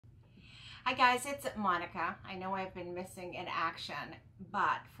Hi guys, it's Monika. I know I've been missing in action,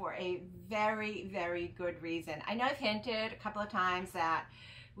 but for a very, very good reason. I know I've hinted a couple of times that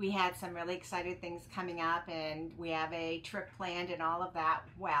we had some really exciting things coming up and we have a trip planned and all of that.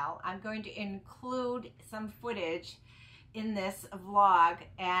 Well, I'm going to include some footage in this vlog,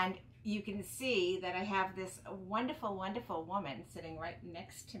 and you can see that I have this wonderful, wonderful woman sitting right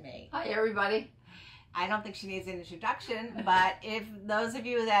next to me. Hi everybody. I don't think she needs an introduction, but if those of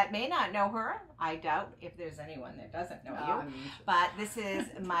you that may not know her, I doubt if there's anyone that doesn't know you, but this is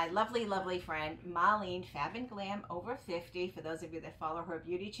my lovely, lovely friend, Marlene Fab and Glam over 50. For those of you that follow her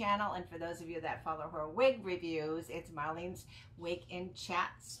beauty channel, and for those of you that follow her wig reviews, it's Marlene's Wig and Chat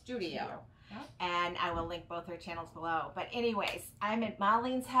Studio. And I will link both her channels below. But anyways, I'm at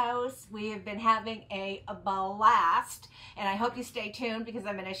Marlene's house. We have been having a blast, and I hope you stay tuned because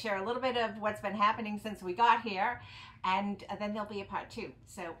I'm going to share a little bit of what's been happening since we got here, and then there'll be a part 2.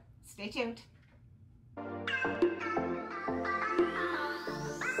 So stay tuned.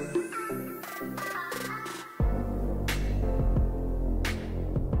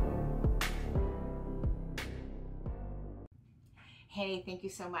 Hey, thank you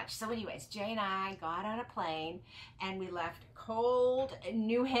so much. So anyways, Jay and I got on a plane and we left cold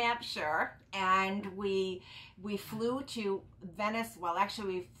New Hampshire, and we flew to Venice. Well, actually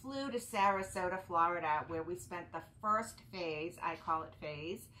we flew to Sarasota, Florida, where we spent the first phase, I call it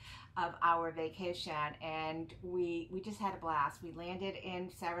phase, of our vacation, and we just had a blast. We landed in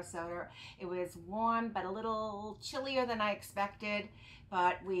Sarasota. It was warm but a little chillier than I expected,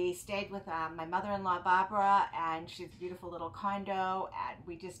 but we stayed with my mother-in-law Barbara, and she has a beautiful little condo, and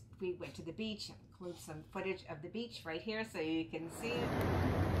we went to the beach. I'll include some footage of the beach right here so you can see.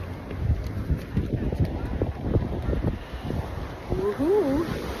 Woohoo!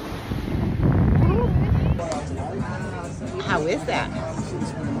 How is that?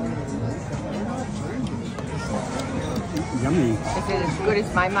 Yummy. Is it as good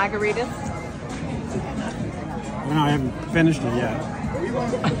as my margaritas? No, I haven't finished it yet. It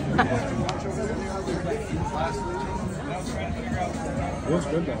was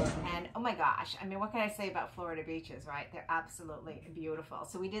good though. And oh my gosh, I mean, what can I say about Florida beaches, right? They're absolutely beautiful.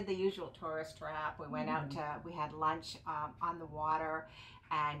 So we did the usual tourist trap. We went out to, we had lunch on the water,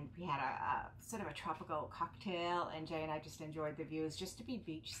 and we had a sort of a tropical cocktail, and Jay and I just enjoyed the views. Just to be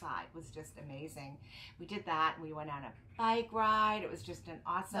beachside was just amazing. We did that. We went on a bike ride. It was just an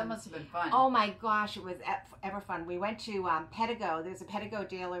awesome. That must have been fun. Oh my gosh, it was ever fun. We went to Pedigo. There's a Pedigo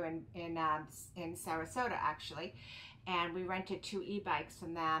dealer in Sarasota actually, and we rented 2 e-bikes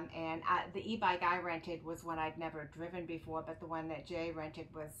from them, and the e-bike I rented was one I'd never driven before, but the one that Jay rented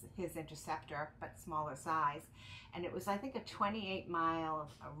was his Interceptor, but smaller size, and it was, I think, a 28-mile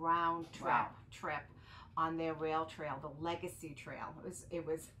round trip on their rail trail, the Legacy Trail. It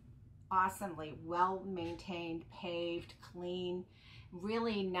was awesomely well maintained, paved, clean,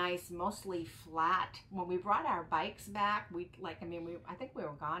 really nice, mostly flat. When we brought our bikes back, I think we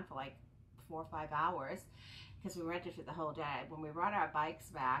were gone for like 4 or 5 hours, because we rented for the whole day. When we brought our bikes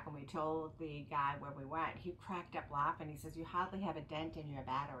back and we told the guy where we went, he cracked up laughing. He says, "You hardly have a dent in your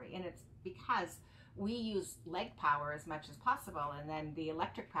battery." And it's because we use leg power as much as possible, and then the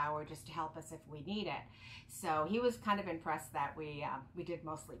electric power just to help us if we need it. So he was kind of impressed that we did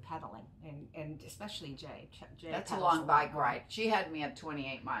mostly pedaling, and especially Jay. That's a long bike ride. She had me at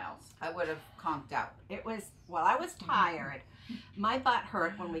 28 miles. I would have conked out. It was, well, I was tired. My butt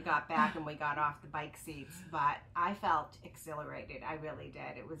hurt when we got back and we got off the bike seats, but I felt exhilarated. I really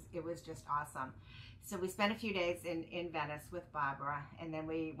did. It was just awesome. So we spent a few days in Venice with Barbara, and then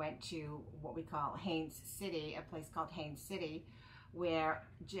we went to what we call Haines City, a place called Haines City, where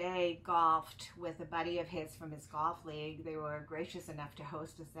Jay golfed with a buddy of his from his golf league. They were gracious enough to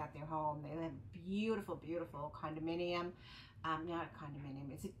host us at their home. They have a beautiful, beautiful condominium. Not a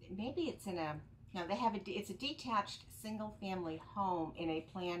condominium. It's a detached single-family home in a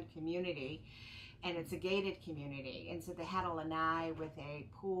planned community, and it's a gated community. And so they had a lanai with a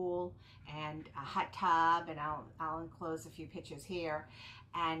pool and a hot tub, and I'll enclose a few pictures here.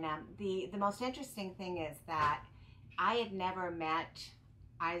 And the most interesting thing is that I had never met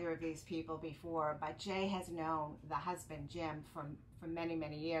either of these people before, but Jay has known the husband, Jim, for many,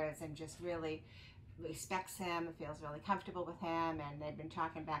 many years, and just really respects him, feels really comfortable with him, and they've been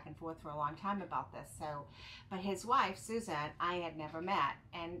talking back and forth for a long time about this. So, but his wife, Susan, I had never met.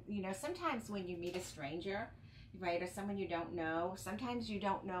 And you know, sometimes when you meet a stranger, right, or someone you don't know, sometimes you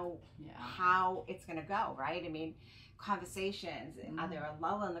don't know how it's going to go, right? I mean, conversations, there a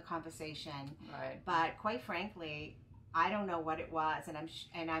lull in the conversation, right? But quite frankly, I don't know what it was,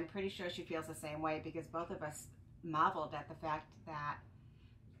 and I'm pretty sure she feels the same way, because both of us marveled at the fact that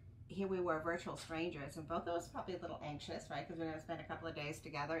here we were, virtual strangers, and both of us probably a little anxious, right? Because we're going to spend a couple of days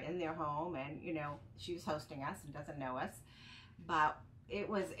together in their home, and you know, she was hosting us and doesn't know us, but it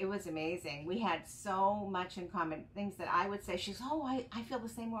was amazing. We had so much in common. Things that I would say, she's, oh, I feel the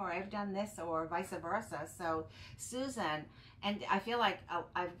same way, or I've done this, or vice versa. So Susan, and I feel like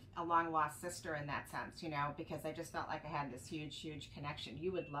I've a long lost sister in that sense, you know, because I just felt like I had this huge connection.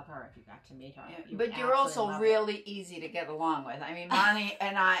 You would love her if you got to meet her. Yeah, but you're also really easy to get along with. I mean, Moni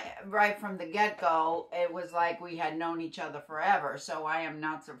and I, right from the get-go, it was like we had known each other forever. So I am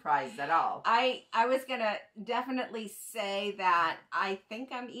not surprised at all. I was going to definitely say that I think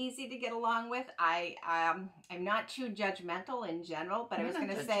I'm easy to get along with. I'm not too judgmental in general, but I was going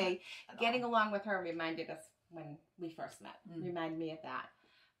to say getting along with her reminded us when we first met. Reminded me of that.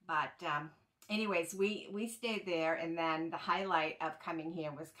 But anyways, we stayed there, and then the highlight of coming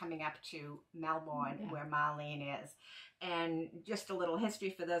here was coming up to Melbourne, where Marlene is. And just a little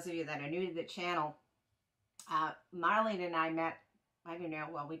history for those of you that are new to the channel. Marlene and I met, I don't know,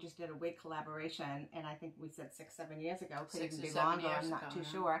 well, we just did a wig collaboration, and I think we said 6-7 years ago. Could even be longer, I'm not too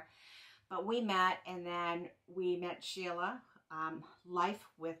sure. But we met, and then we met Sheila, Life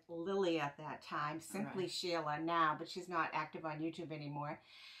with Lily at that time, simply Sheila now, but she's not active on YouTube anymore.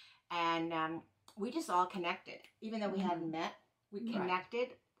 And we just all connected. Even though we hadn't met, we connected,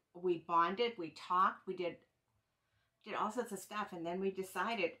 we bonded, we talked, we did all sorts of stuff. And then we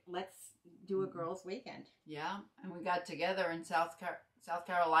decided, let's do a girls' weekend. Yeah, and we got together in South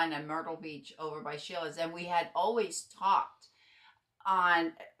Carolina, Myrtle Beach, over by Sheila's. And we had always talked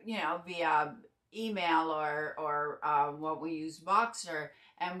on, you know, via email or what we use, Boxer,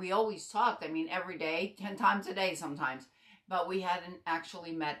 and we always talked, I mean, every day, 10 times a day sometimes, but we hadn't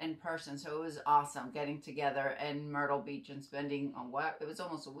actually met in person. So it was awesome getting together in Myrtle Beach and spending it was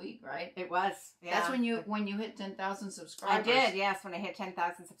almost a week, right? It was. Yeah. That's when you hit 10,000 subscribers. I did, yes. When I hit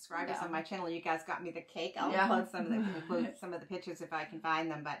 10,000 subscribers on my channel, you guys got me the cake. I'll include some of the pictures if I can find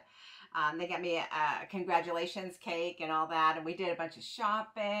them, but they got me a congratulations cake and all that, and we did a bunch of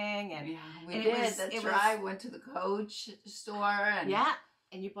shopping. And we went to the Coach store. And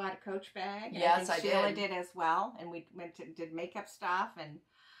and you bought a Coach bag. Yes, I Sheila did. did as well, and we did makeup stuff, and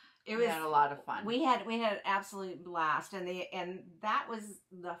we had a lot of fun. We had an absolute blast, and that was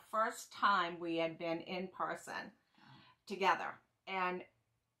the first time we had been in person together, and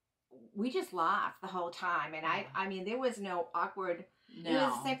we just laughed the whole time. And I mean, there was no awkward. No. It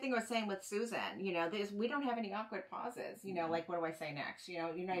was the same thing we're saying with Susan. You know, we don't have any awkward pauses. You know, like, what do I say next? You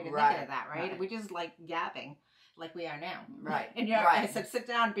know, you're not even thinking of that, right? We're just like gabbing, like we are now. Right. And I said, sit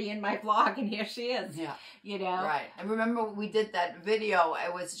down, be in my vlog, and here she is. Yeah. You know. Right. And remember, we did that video.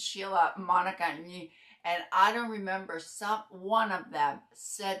 It was Sheila, Monika, and me, and I don't remember. One of them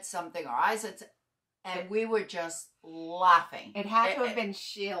said something, or I said, and we were just laughing. It had to have been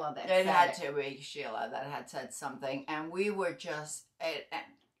Sheila that said it. It had to be Sheila that had said something, and we were just.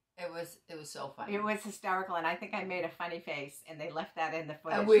 It was so funny. It was hysterical, and I think I made a funny face, and they left that in the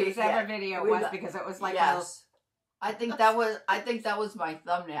footage. Whoever video it was, because it was like, I think that was my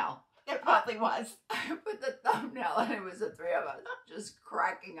thumbnail. It probably was. I put the thumbnail, and it was the three of us just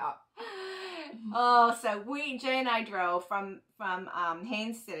cracking up. Oh, so Jay and I drove from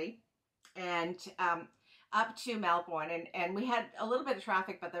Haines City, and up to Melbourne, and we had a little bit of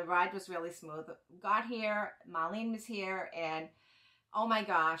traffic, but the ride was really smooth. Got here, Marlene was here, and oh my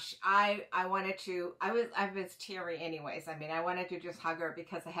gosh, I was teary anyways. I mean, I wanted to just hug her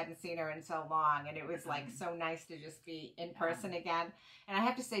because I hadn't seen her in so long, and it was like so nice to just be in person again. And I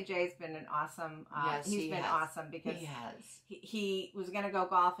have to say, Jay's been an awesome, he's been awesome, because he was going to go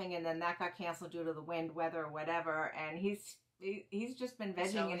golfing, and then that got canceled due to the wind, weather, or whatever, and he's just been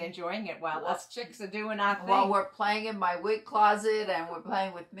vegging and enjoying it while us chicks are doing our thing. While we're playing in my wig closet, and we're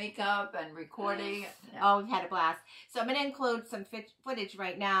playing with makeup and recording. Oh, we've had a blast. So I'm going to include some footage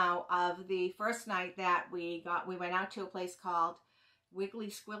right now of the first night that we went out to a place called Wiggly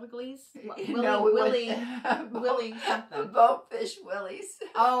Squilliglies? Willy something. Boatfish Willies.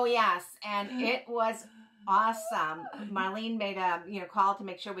 Oh, yes. And it was awesome. Marlene made a call to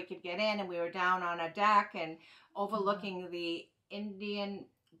make sure we could get in, and we were down on a deck and overlooking the Indian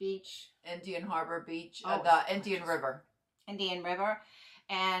Harbor Beach, the Indian River.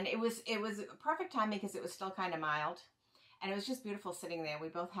 And it was perfect timing because it was still kind of mild, and it was just beautiful sitting there. We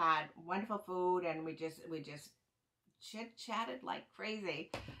both had wonderful food, and we just chit-chatted like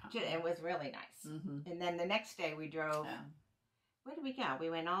crazy. It was really nice. And then the next day we drove. Where did we go? We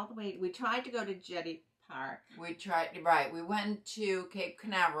went all the way. We tried to go to Jetty Park. We went to Cape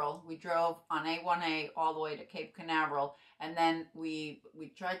Canaveral. We drove on A1A all the way to Cape Canaveral, and then we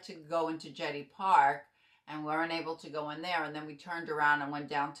tried to go into Jetty Park, and weren't able to go in there. And then we turned around and went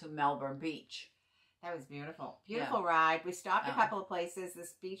down to Melbourne Beach. That was beautiful. Beautiful ride. We stopped a Yeah. couple of places.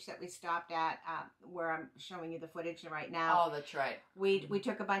 This beach that we stopped at, where I'm showing you the footage right now. Oh, that's right. We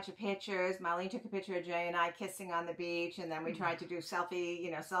took a bunch of pictures. Marlene took a picture of Jay and I kissing on the beach, and then we tried to do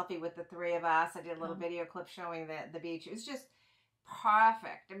selfie with the three of us. I did a little video clip showing the beach. It was just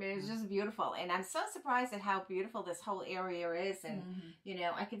perfect. I mean, it was just beautiful. And I'm so surprised at how beautiful this whole area is. And,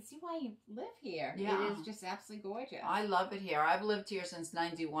 I can see why you live here. Yeah. It is just absolutely gorgeous. I love it here. I've lived here since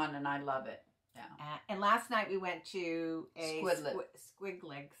 91 and I love it. Yeah. And last night we went to a squid lips. Squid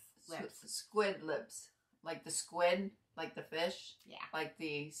lips. Like the squid, like the fish. Yeah. Like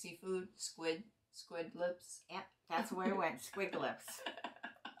the seafood, squid lips. Yep, that's where we went, squid lips.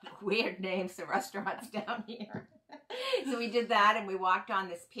 Weird names to restaurants down here. So we did that, and we walked on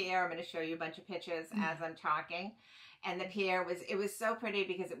this pier. I'm going to show you a bunch of pictures as I'm talking. And the pier was so pretty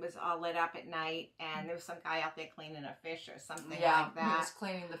because it was all lit up at night, and there was some guy out there cleaning a fish or something like that. He was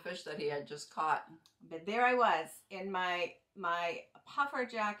cleaning the fish that he had just caught. But there I was in my puffer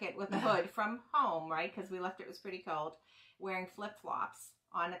jacket with a hood from home, right? Because we left it was pretty cold, wearing flip-flops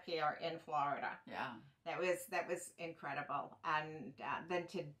on a pier in Florida. Yeah. That was incredible. And then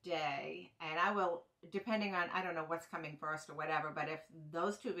today, and I will, depending on, I don't know what's coming first or whatever, but if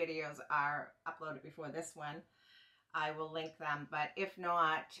those two videos are uploaded before this one, I will link them. But if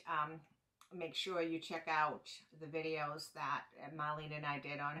not, make sure you check out the videos that Marlene and I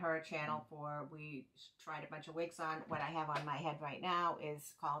did on her channel we tried a bunch of wigs on. What I have on my head right now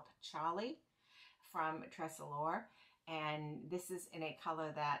is called Charlie from Tressalore. And this is in a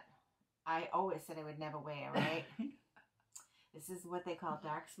color that I always said I would never wear, right? This is what they call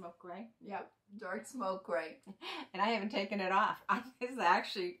dark smoke gray. Yep, dark smoke gray. And I haven't taken it off. I think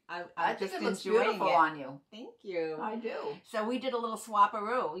it looks beautiful on you. Thank you. I do. So we did a little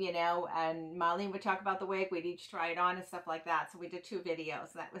swap-a-roo, and Marlene would talk about the wig. We'd each try it on and stuff like that. So we did 2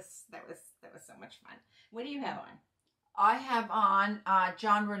 videos. That was so much fun. What do you have on? I have on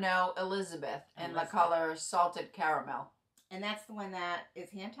John Renault Elizabeth in the color Salted Caramel. And that's the one that is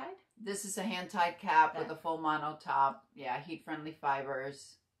hand-tied? This is a hand-tied cap with a full mono top. Yeah, heat-friendly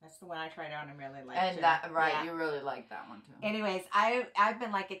fibers. That's the one I tried on and really liked. And yeah. You really like that one too. Anyways, I've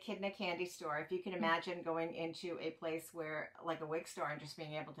been like a kid in a candy store. If you can imagine going into a place where, like a wig store, and just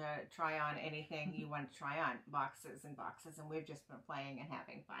being able to try on anything you want to try on, boxes and boxes, and we've just been playing and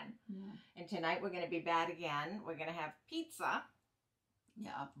having fun. Yeah. And tonight we're going to be bad again. We're going to have pizza.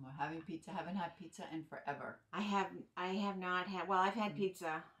 Yeah, we're having pizza. Haven't had pizza in forever. I have not had. Well, I've had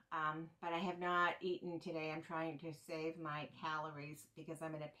pizza. But I have not eaten today. I'm trying to save my calories because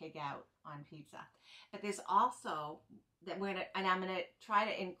I'm going to pig out on pizza. But there's also that I'm going to try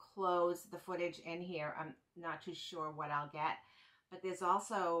to enclose the footage in here. I'm not too sure what I'll get, but there's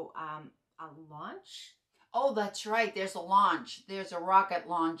also a launch. Oh, that's right. There's a launch. There's a rocket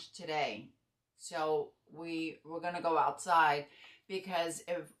launch today. So we're going to go outside because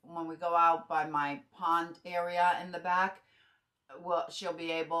when we go out by my pond area in the back, well,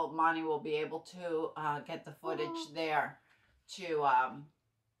 Monty will be able to get the footage there to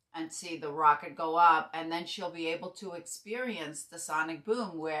and see the rocket go up, and then she'll be able to experience the sonic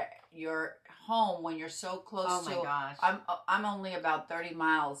boom where you're home when you're so close to. Oh my gosh! I'm only about 30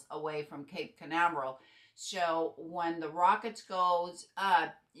 miles away from Cape Canaveral, so when the rocket goes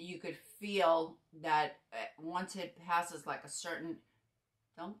up, you could feel that once it passes like a certain.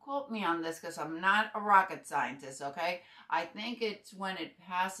 Don't quote me on this because I'm not a rocket scientist, okay? I think it's when it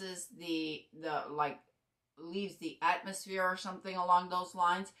passes leaves the atmosphere or something along those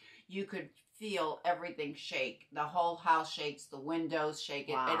lines, you could feel everything shake. The whole house shakes, the windows shake.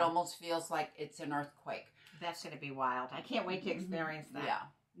 Wow. It almost feels like it's an earthquake. That's going to be wild. I can't wait to experience that. Yeah.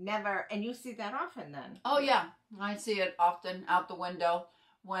 Never. And you see that often then? Oh, yeah. I see it often out the window.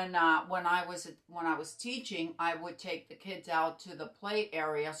 When I was teaching, I would take the kids out to the play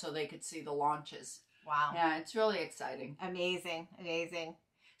area so they could see the launches. Wow. Yeah, it's really exciting. Amazing, amazing.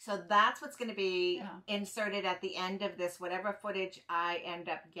 So that's what's going to be inserted at the end of this, whatever footage I end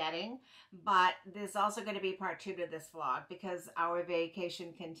up getting. But there's also going to be part 2 to this vlog because our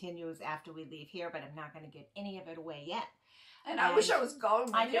vacation continues after we leave here, but I'm not going to give any of it away yet. And I wish I was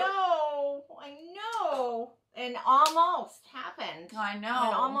going with you. I know. And almost happened. I know.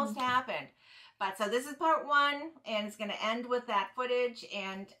 It almost happened. But so this is part 1, and it's going to end with that footage.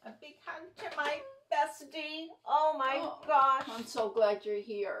 And a big hug to my bestie. Oh my gosh. I'm so glad you're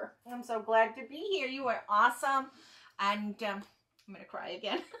here. I'm so glad to be here. You are awesome. And I'm going to cry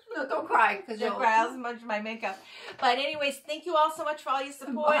again. No, don't cry. Because you'll cry as much as my makeup. But anyways, thank you all so much for all your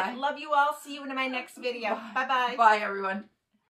support. Bye. Love you all. See you in my next video. Bye-bye. Bye, everyone.